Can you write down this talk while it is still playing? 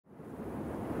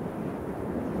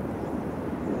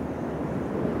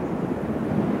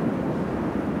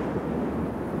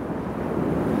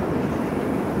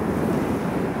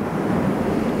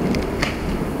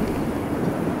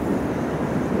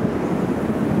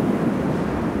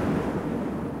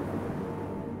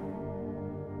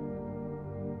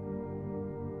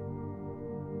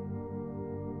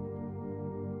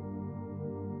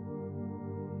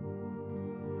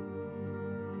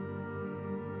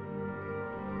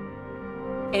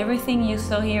Everything you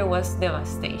saw here was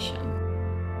devastation.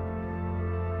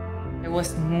 There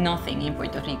was nothing in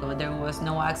Puerto Rico. There was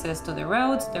no access to the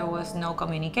roads, there was no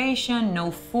communication, no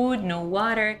food, no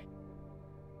water.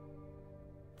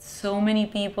 So many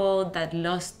people that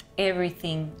lost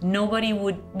everything. Nobody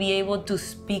would be able to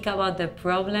speak about the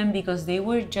problem because they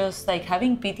were just like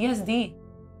having PTSD.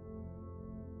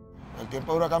 El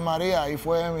tiempo de Huracán María, ahí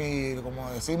fue como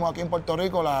decimos aquí en Puerto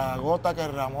Rico, la gota que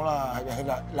derramó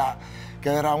que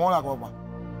derramó la copa.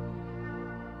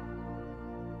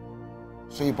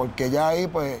 Sí, porque ya ahí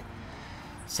pues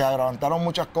se adelantaron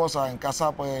muchas cosas en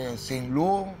casa, pues sin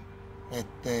luz,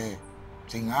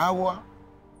 sin agua.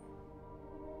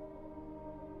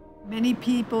 Many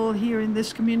people here in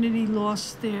this community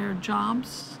lost their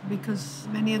jobs because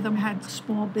many of them had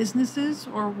small businesses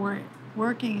or were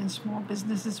working in small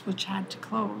businesses which had to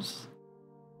close.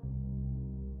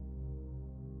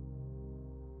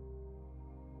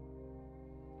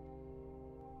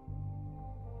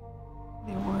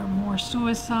 There were more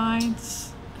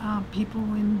suicides, people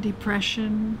in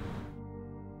depression.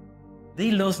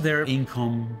 They lost their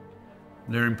income,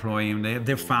 their employment,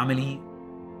 their family.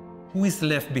 Who is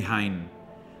left behind?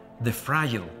 The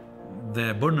fragile,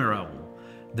 the vulnerable,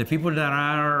 the people that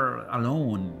are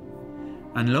alone.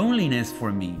 And loneliness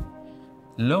for me,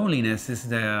 loneliness is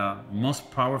the most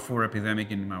powerful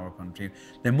epidemic in our country,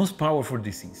 the most powerful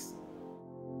disease.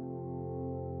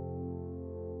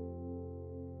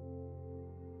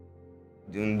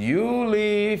 When you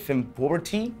live in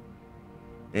poverty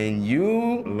and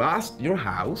you lost your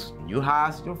house, you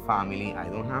lost your family, I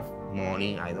don't have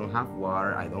money, I don't have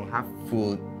water, I don't have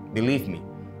food, believe me,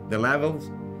 the levels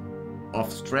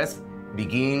of stress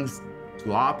begins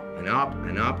to up and up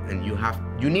and up, and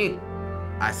you need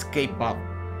a escape valve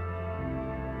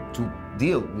to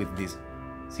deal with this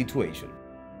situation.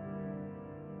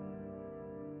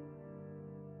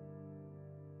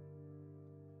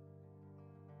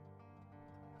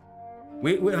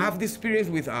 We have this experience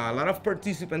with a lot of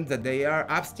participants that they are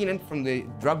abstinent from the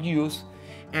drug use,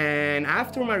 and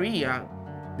after Maria,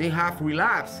 they have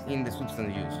relapse in the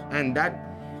substance use, and that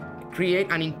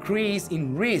create an increase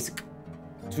in risk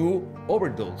to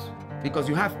overdose, because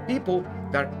you have people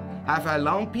that have a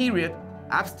long period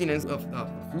abstinence of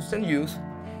substance use,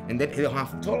 and they don't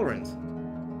have tolerance.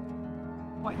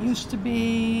 What used to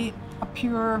be a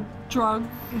pure drug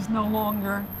is no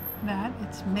longer that.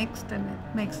 It's mixed, and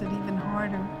it makes it even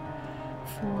harder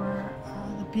for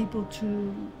the people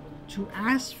to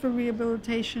ask for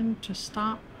rehabilitation, to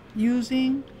stop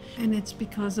using, and it's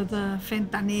because of the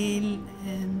fentanyl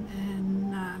and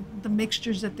the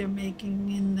mixtures that they're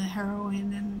making in the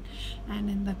heroin and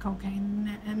in the cocaine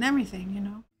and everything, you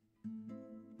know.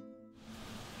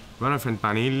 Bueno, el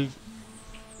fentanil.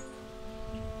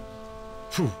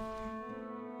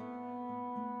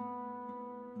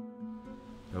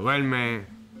 Te duerme,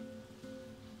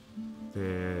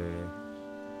 te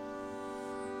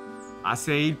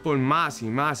hace ir por más y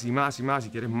más y más y más, y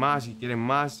quieres más y quieres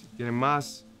más y quieres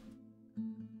más.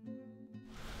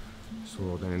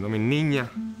 Teniendo mis niñas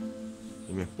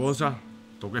y mi esposa,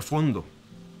 toqué fondo.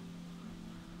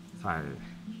 O sea,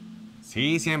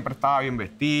 sí, siempre estaba bien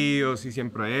vestido, sí,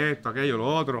 siempre esto, aquello,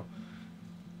 lo otro,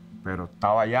 pero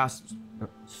estaba ya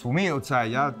sumido, o sea,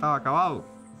 ya estaba acabado.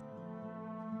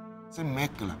 Se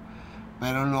mezcla,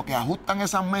 pero en lo que ajustan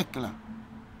esas mezclas,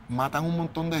 matan un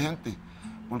montón de gente,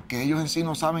 porque ellos en sí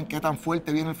no saben qué tan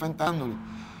fuerte viene el fentanilo.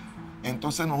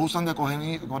 Entonces nos usan de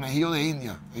conejillo de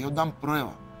India. Ellos dan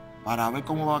pruebas para ver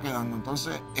cómo va quedando.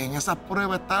 Entonces, en esas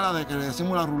pruebas está la de que le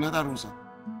decimos la ruleta rusa.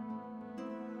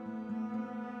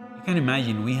 You can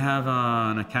imagine, we have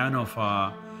an account of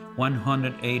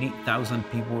 180,000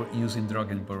 people using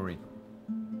drugs in Puerto Rico.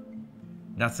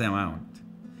 That's the amount.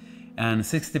 And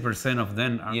 60% of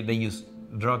them, they use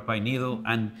drug by needle,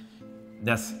 and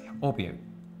that's opioid.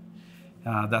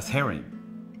 That's heroin.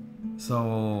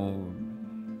 So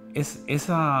it's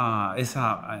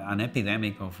an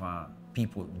epidemic of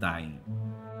people dying.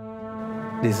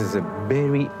 This is a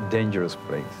very dangerous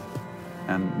place,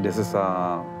 and this is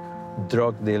a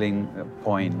drug dealing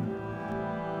point.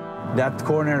 That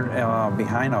corner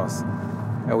behind us,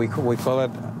 we call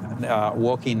it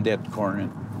Walking Dead corner,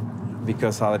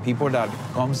 because the people that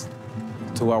comes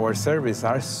to our service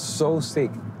are so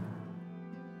sick.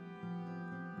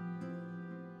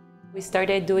 We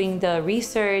started doing the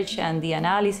research and the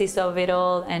analysis of it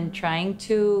all and trying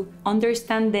to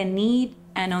understand the need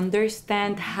and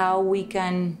understand how we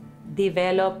can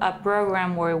develop a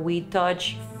program where we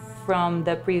touch from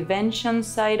the prevention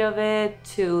side of it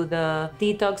to the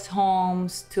detox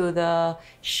homes, to the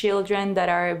children that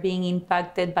are being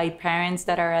impacted by parents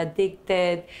that are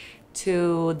addicted,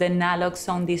 to the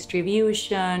naloxone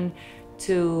distribution,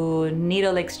 to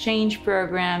needle exchange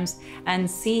programs, and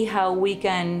see how we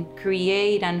can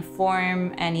create and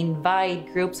form and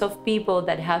invite groups of people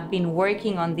that have been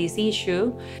working on this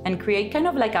issue and create kind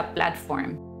of like a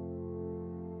platform.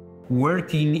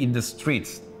 Working in the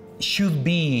streets should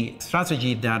be a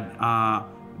strategy that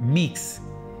mix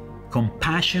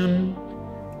compassion,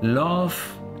 love,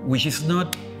 which is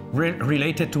not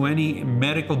related to any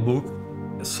medical book,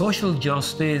 social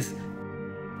justice,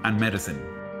 and medicine.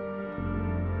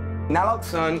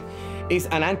 Naloxone is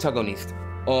an antagonist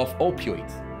of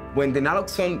opioids. When the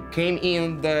naloxone came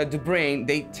in the brain,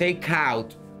 they take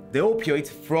out the opioids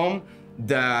from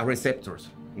the receptors,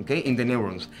 okay, in the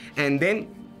neurons, and then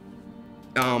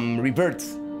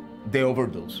reverts the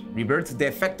overdose, reverts the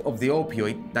effect of the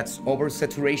opioid, that's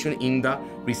oversaturation in the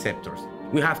receptors.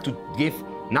 We have to give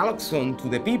naloxone to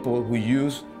the people who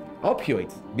use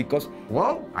opioids because,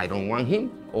 well, I don't want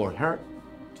him or her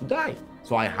to die.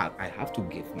 So I have to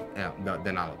give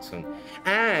the naloxone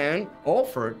and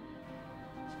offer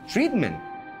treatment.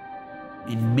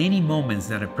 In many moments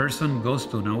that a person goes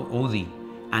to an OD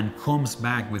and comes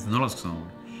back with naloxone,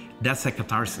 that's a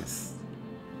catharsis.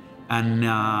 And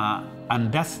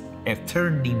that's a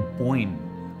turning point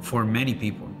for many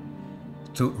people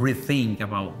to rethink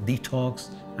about detox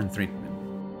and treatment.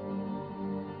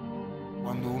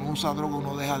 Cuando uno usa droga,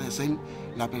 uno deja de ser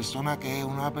la persona que es,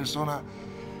 una persona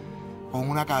con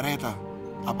una careta,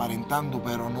 aparentando,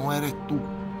 pero no eres tú.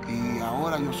 Y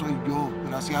ahora yo soy yo,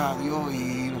 gracias a Dios,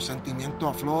 y los sentimientos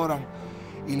afloran.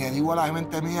 Y le digo a la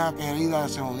gente mía querida,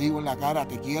 se lo digo en la cara,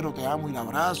 te quiero, te amo, y la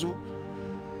abrazo.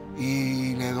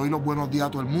 Y le doy los buenos días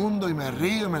a todo el mundo, y me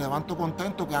río, y me levanto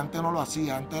contento, que antes no lo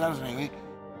hacía, antes era al revés.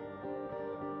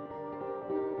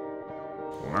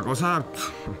 Una cosa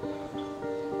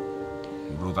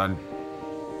brutal.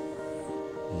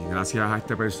 Y gracias a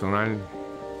este personal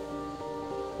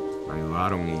me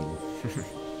ayudaron y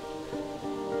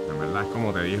en verdad es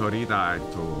como te dije ahorita,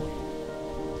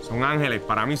 son ángeles,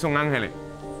 para mí son ángeles.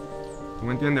 ¿Tú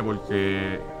me entiendes?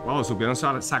 Porque, wow, supieron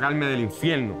sacarme del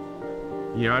infierno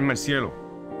y llevarme al cielo.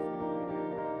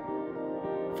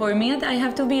 For me, I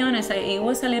have to be honest, it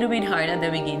was a little bit hard at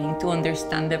the beginning to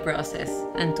understand the process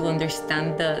and to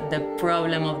understand the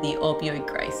problem of the opioid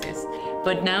crisis.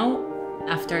 But now,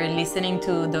 after listening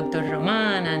to Dr.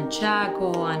 Roman and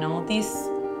Chaco and all these,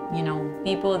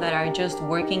 people that are just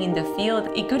working in the field,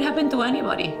 it could happen to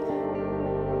anybody.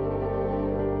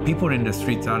 People in the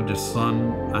streets are the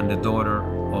son and the daughter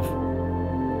of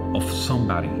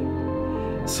somebody.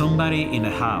 Somebody in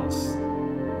a house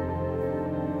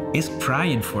is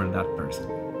crying for that person.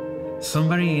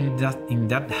 Somebody in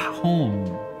that home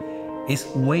is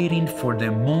waiting for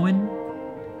the moment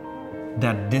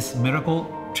that this miracle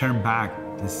turn back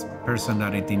this person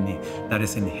that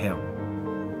is in hell.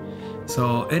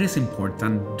 So it is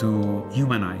important to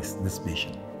humanize this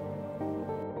mission.